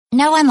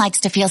No one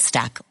likes to feel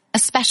stuck,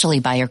 especially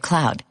by your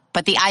cloud.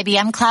 But the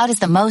IBM Cloud is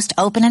the most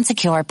open and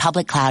secure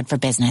public cloud for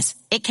business.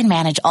 It can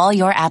manage all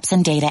your apps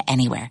and data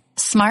anywhere.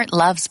 Smart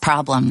loves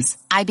problems.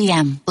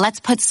 IBM, let's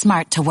put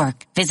smart to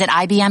work. Visit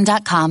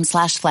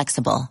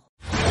IBM.com/flexible.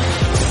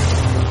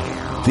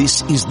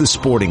 This is The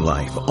Sporting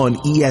Life on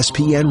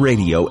ESPN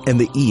Radio and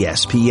the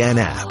ESPN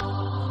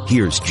app.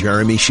 Here's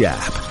Jeremy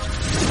Schaap.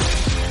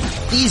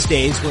 These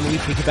days, when we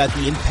think about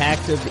the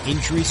impact of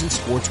injuries in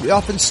sports, we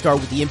often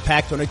start with the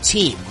impact on a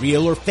team,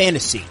 real or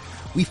fantasy.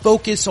 We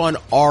focus on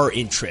our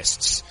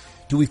interests.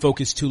 Do we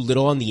focus too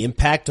little on the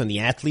impact on the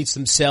athletes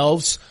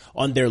themselves,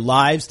 on their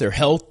lives, their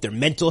health, their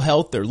mental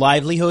health, their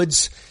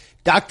livelihoods?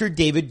 Dr.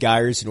 David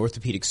Geier is an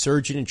orthopedic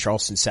surgeon in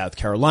Charleston, South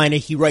Carolina.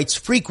 He writes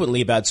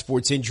frequently about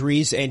sports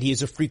injuries, and he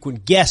is a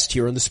frequent guest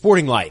here on The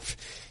Sporting Life.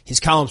 His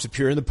columns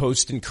appear in the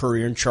Post and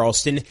Courier in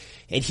Charleston,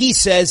 and he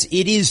says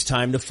it is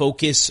time to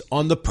focus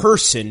on the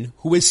person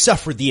who has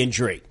suffered the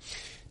injury.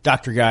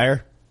 Dr.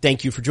 Geier,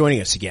 thank you for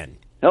joining us again.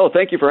 Oh,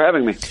 thank you for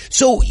having me.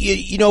 So,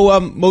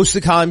 most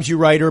of the columns you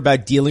write are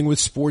about dealing with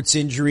sports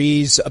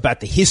injuries, about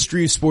the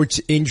history of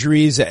sports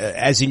injuries,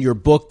 as in your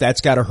book,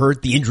 That's Gotta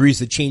Hurt, the injuries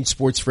that changed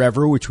sports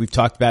forever, which we've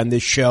talked about in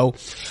this show.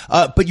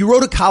 But you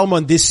wrote a column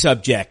on this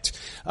subject,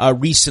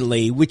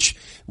 recently, which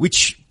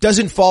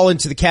doesn't fall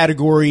into the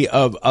category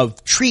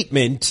of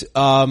treatment,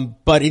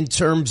 but in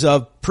terms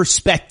of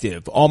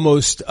perspective,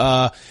 almost,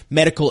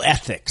 medical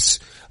ethics.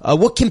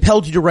 What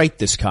compelled you to write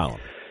this column?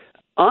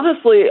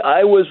 Honestly,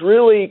 I was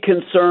really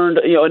concerned.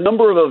 A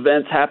number of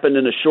events happened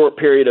in a short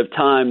period of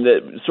time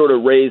that sort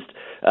of raised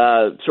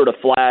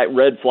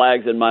red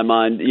flags in my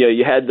mind.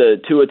 You had the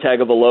Tua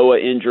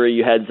Tagovailoa injury,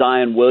 you had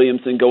Zion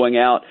Williamson going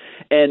out,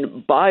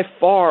 and by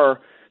far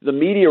the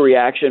media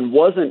reaction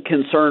wasn't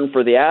concern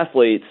for the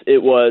athletes.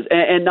 It was,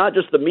 and not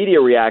just the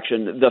media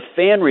reaction, the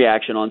fan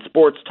reaction on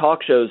sports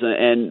talk shows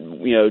and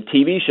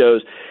TV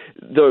shows.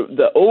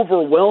 The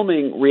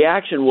overwhelming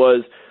reaction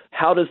was,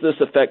 how does this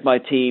affect my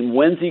team?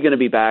 When's he going to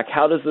be back?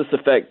 How does this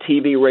affect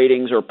TV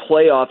ratings or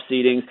playoff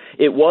seedings?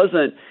 It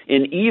wasn't,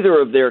 in either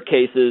of their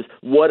cases,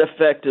 what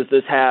effect does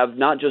this have,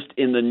 not just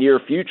in the near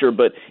future,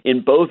 but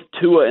in both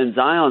Tua and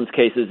Zion's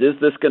cases? Is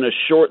this going to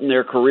shorten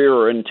their career?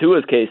 Or in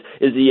Tua's case,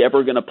 is he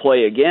ever going to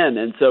play again?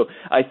 And so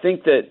I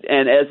think that,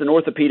 and as an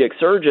orthopedic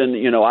surgeon,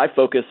 I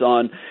focus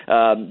on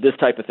this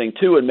type of thing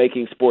too and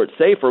making sports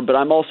safer, but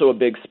I'm also a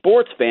big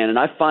sports fan, and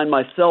I find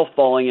myself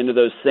falling into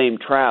those same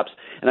traps.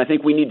 And I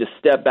think we need to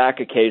step back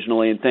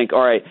occasionally and think,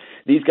 all right,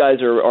 these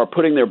guys are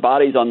putting their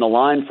bodies on the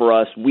line for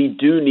us. We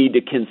do need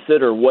to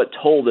consider what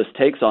toll this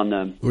takes on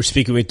them. We're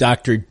speaking with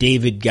Dr.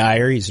 David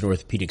Geier. He's an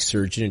orthopedic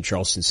surgeon in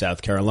Charleston,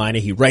 South Carolina.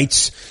 He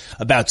writes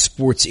about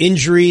sports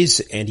injuries,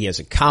 and he has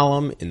a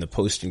column in the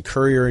Post and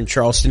Courier in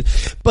Charleston.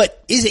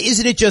 But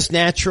isn't it just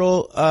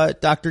natural,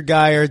 Dr.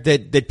 Geier,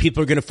 that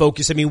people are going to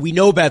focus? I mean, we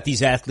know about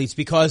these athletes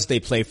because they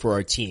play for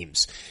our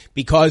teams,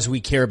 because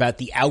we care about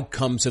the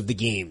outcomes of the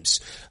games.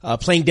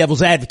 Playing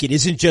devil's advocate,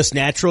 isn't just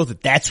natural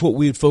that that's what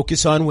we would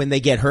focus on when they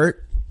get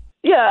hurt?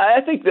 Yeah,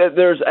 I think that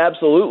there's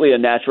absolutely a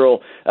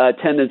natural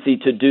tendency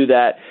to do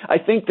that. I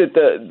think that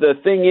the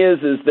thing is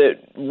that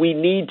we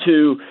need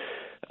to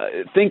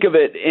think of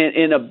it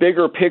in a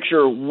bigger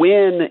picture.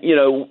 When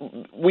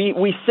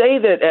we say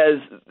that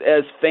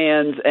as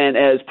fans and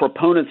as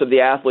proponents of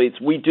the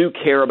athletes, we do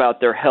care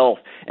about their health,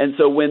 and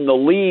so when the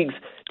leagues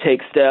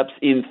take steps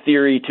in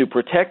theory to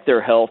protect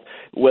their health,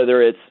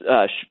 whether it's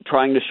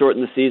trying to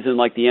shorten the season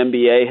like the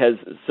NBA has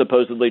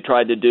supposedly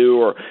tried to do,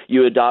 or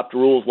you adopt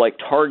rules like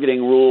targeting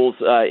rules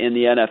in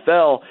the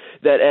NFL,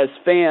 that as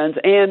fans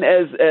and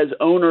as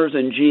owners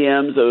and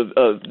GMs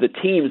of the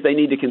teams, they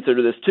need to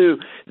consider this too,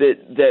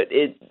 that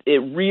it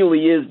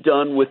really is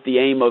done with the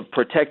aim of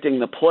protecting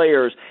the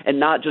players and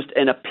not just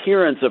an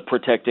appearance of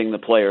protecting the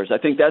players. I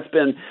think that's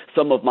been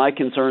some of my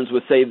concerns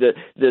with, say,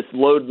 this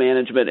load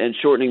management and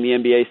shortening the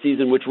NBA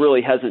season, which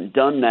really hasn't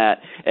done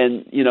that.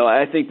 And,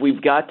 I think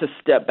we've got to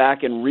step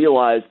back and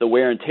realize the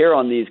wear and tear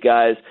on these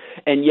guys.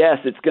 And yes,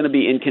 it's going to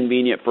be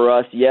inconvenient for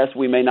us. Yes,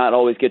 we may not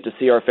always get to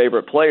see our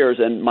favorite players,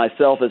 and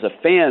myself as a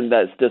fan,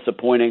 that's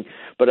disappointing.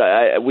 But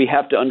we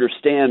have to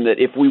understand that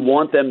if we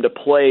want them to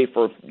play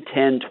for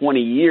 10, 20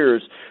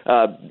 years,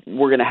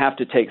 we're going to have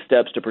to take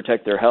steps to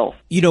protect their health.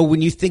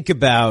 When you think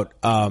about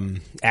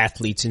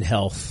athletes and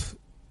health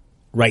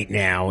right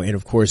now, and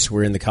of course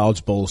we're in the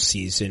College Bowl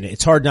season,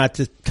 it's hard not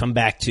to come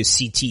back to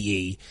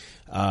CTE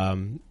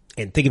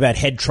and think about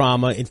head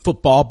trauma in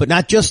football, but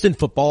not just in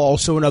football,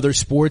 also in other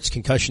sports,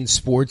 concussion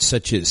sports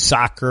such as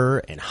soccer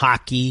and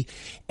hockey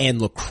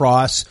and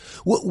lacrosse.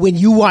 When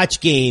you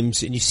watch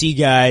games and you see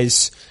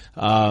guys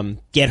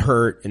get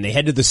hurt and they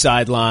head to the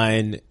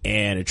sideline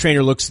and a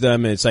trainer looks at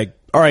them and it's like,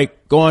 all right,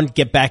 go on,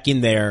 get back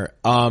in there.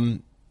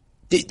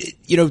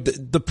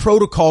 The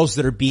protocols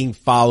that are being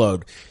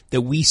followed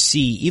that we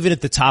see, even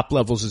at the top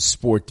levels of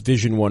sport,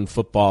 Division I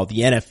football, the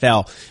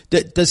NFL,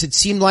 does it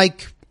seem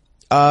like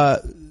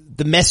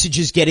the message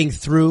is getting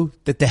through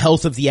that the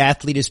health of the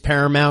athlete is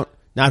paramount,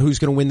 not who's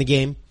going to win the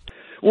game?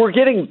 We're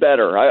getting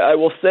better. I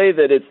will say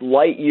that it's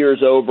light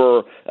years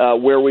over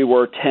where we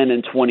were 10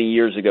 and 20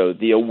 years ago.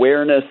 The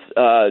awareness,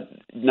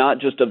 not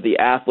just of the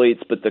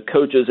athletes, but the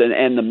coaches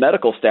and the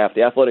medical staff,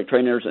 the athletic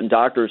trainers and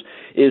doctors,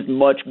 is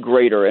much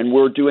greater, and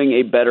we're doing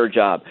a better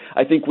job.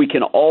 I think we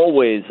can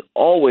always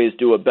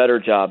do a better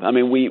job. I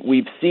mean,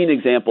 we've seen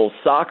examples.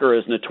 Soccer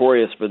is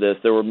notorious for this.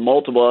 There were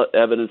multiple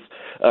evidence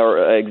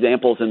or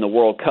examples in the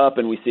World Cup,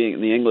 and we see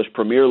in the English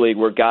Premier League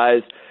where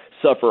guys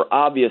suffer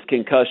obvious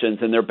concussions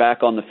and they're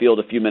back on the field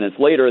a few minutes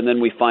later, and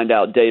then we find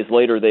out days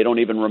later they don't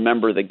even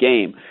remember the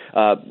game.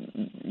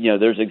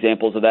 There's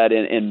examples of that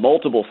in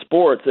multiple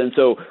sports, and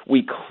so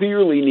we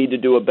clearly need to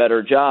do a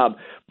better job.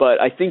 But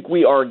I think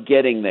we are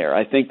getting there.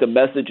 I think the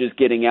message is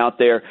getting out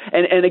there.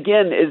 And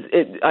again,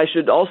 I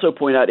should also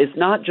point out, it's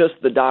not just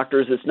the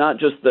doctors, it's not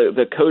just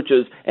the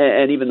coaches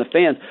and even the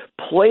fans.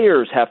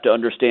 Players have to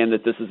understand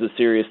that this is a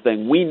serious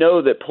thing. We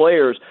know that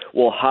players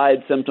will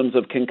hide symptoms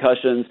of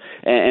concussions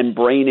and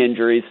brain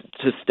injuries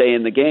to stay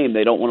in the game.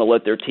 They don't want to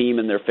let their team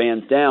and their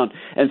fans down.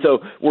 And so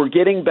we're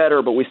getting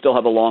better, but we still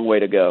have a long way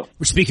to go.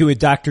 We're speaking with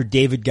Dr.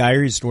 David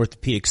Geier. He's an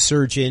orthopedic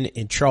surgeon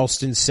in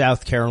Charleston,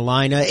 South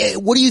Carolina.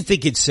 What do you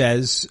think it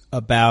says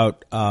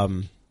about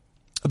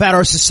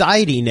our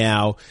society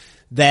now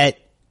that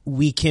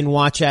we can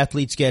watch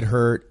athletes get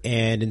hurt,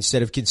 and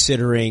instead of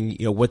considering,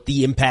 what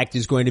the impact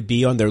is going to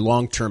be on their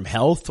long-term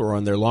health or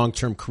on their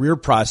long-term career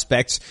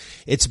prospects,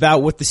 it's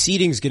about what the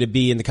seeding is going to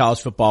be in the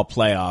college football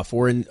playoff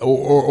or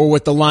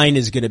what the line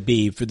is going to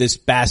be for this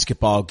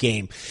basketball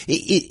game.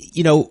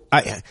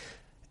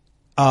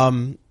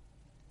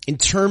 In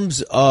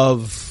terms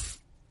of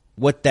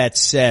what that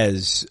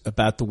says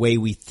about the way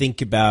we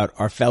think about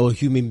our fellow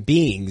human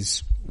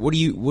beings, where do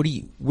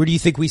you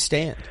think we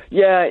stand?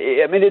 Yeah,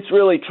 I mean, it's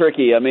really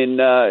tricky. I mean,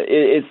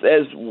 it's,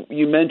 as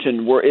you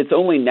mentioned, it's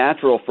only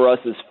natural for us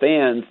as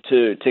fans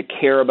to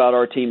care about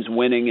our teams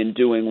winning and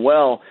doing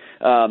well.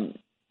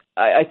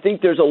 I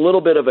think there's a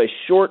little bit of a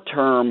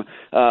short-term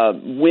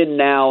win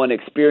now and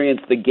experience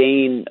the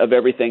gain of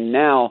everything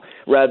now,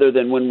 rather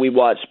than when we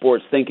watch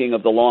sports thinking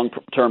of the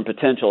long-term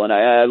potential. And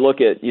I look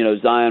at,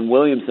 Zion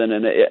Williamson,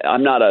 and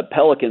I'm not a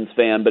Pelicans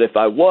fan, but if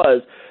I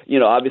was,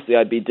 obviously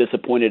I'd be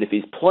disappointed if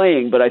he's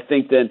playing. But I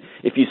think then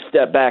if you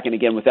step back, and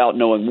again, without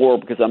knowing more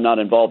because I'm not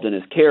involved in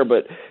his care,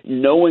 but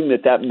knowing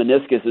that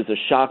meniscus is a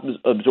shock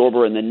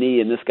absorber in the knee,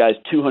 and this guy's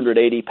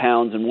 280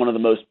 pounds and one of the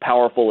most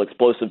powerful,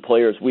 explosive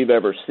players we've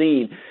ever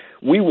seen,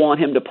 we want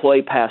him to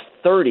play past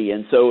 30.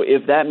 And so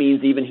if that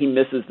means even he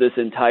misses this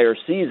entire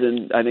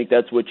season, I think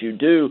that's what you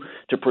do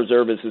to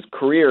preserve his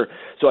career.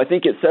 So I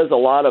think it says a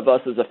lot of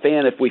us as a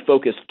fan if we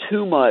focus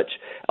too much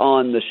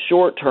on the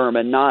short term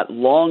and not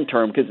long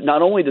term, because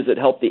not only does it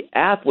help the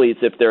athletes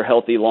if they're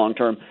healthy long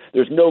term,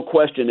 there's no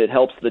question it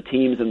helps the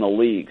teams and the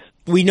leagues.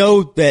 We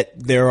know that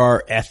there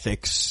are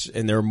ethics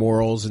and there are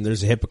morals and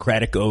there's a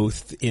Hippocratic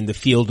oath in the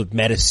field of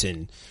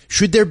medicine.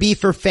 Should there be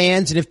for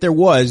fans? And if there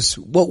was,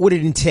 what would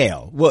it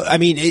entail? Well, I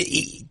mean,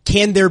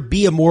 can there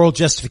be a moral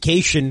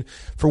justification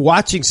for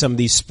watching some of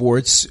these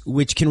sports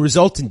which can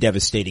result in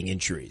devastating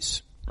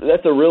injuries?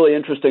 That's a really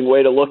interesting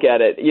way to look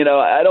at it.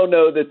 I don't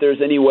know that there's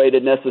any way to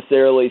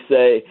necessarily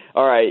say,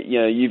 all right,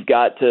 you've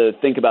got to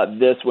think about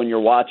this when you're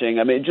watching.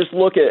 I mean, just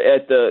look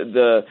at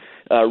the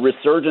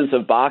resurgence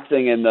of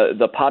boxing and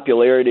the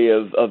popularity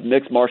of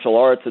mixed martial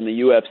arts in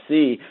the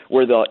UFC,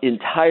 where the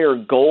entire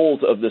goals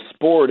of the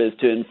sport is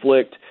to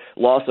inflict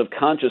loss of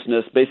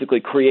consciousness,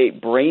 basically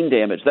create brain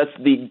damage. That's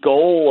the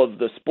goal of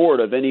the sport,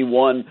 of any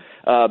one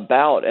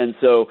bout. And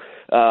so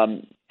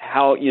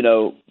how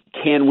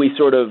can we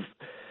sort of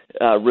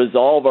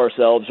resolve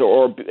ourselves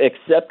or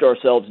accept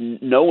ourselves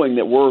knowing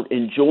that we're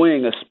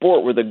enjoying a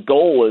sport where the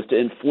goal is to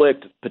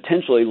inflict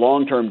potentially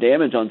long-term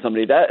damage on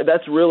somebody?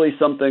 That's really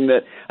something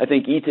that I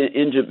think each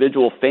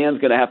individual fan's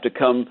going to have to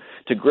come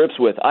to grips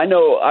with. I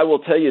know, I will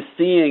tell you,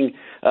 seeing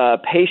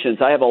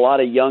patients, I have a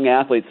lot of young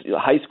athletes,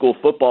 high school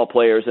football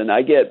players, and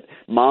I get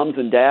moms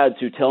and dads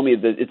who tell me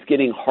that it's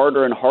getting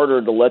harder and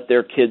harder to let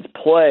their kids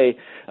play,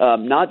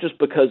 not just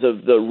because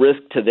of the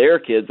risk to their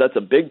kids, that's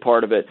a big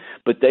part of it,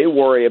 but they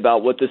worry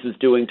about what this is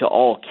doing to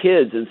all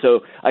kids. And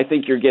so I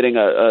think you're getting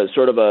a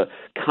sort of a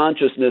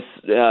consciousness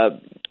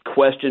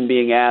question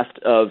being asked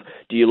of,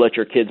 do you let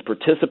your kids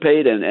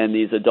participate and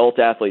these adult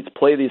athletes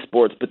play these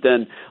sports? But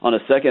then on a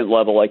second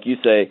level, like you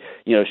say,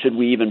 should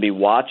we even be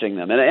watching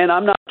them? And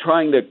I'm not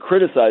trying to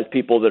criticize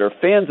people that are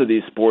fans of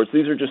these sports.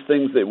 These are just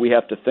things that we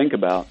have to think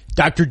about.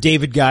 Dr.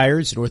 David Geier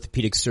is an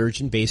orthopedic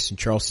surgeon based in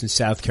Charleston,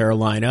 South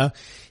Carolina.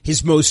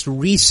 His most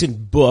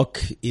recent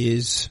book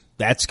is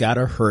That's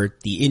Gotta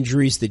Hurt: The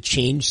Injuries That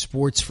Changed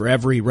Sports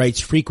Forever. He writes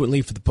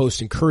frequently for the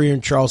Post and Courier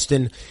in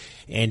Charleston,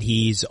 and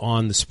he's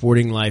on The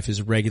Sporting Life as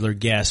a regular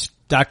guest.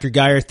 Dr.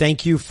 Geier,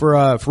 thank you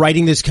for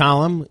writing this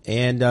column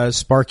and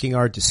sparking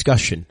our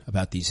discussion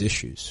about these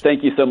issues.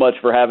 Thank you so much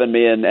for having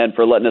me and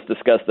for letting us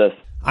discuss this.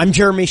 I'm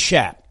Jeremy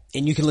Schaap,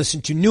 and you can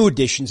listen to new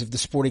editions of The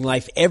Sporting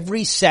Life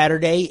every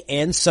Saturday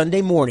and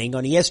Sunday morning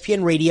on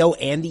ESPN Radio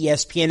and the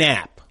ESPN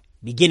app,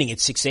 beginning at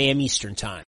 6 a.m. Eastern Time.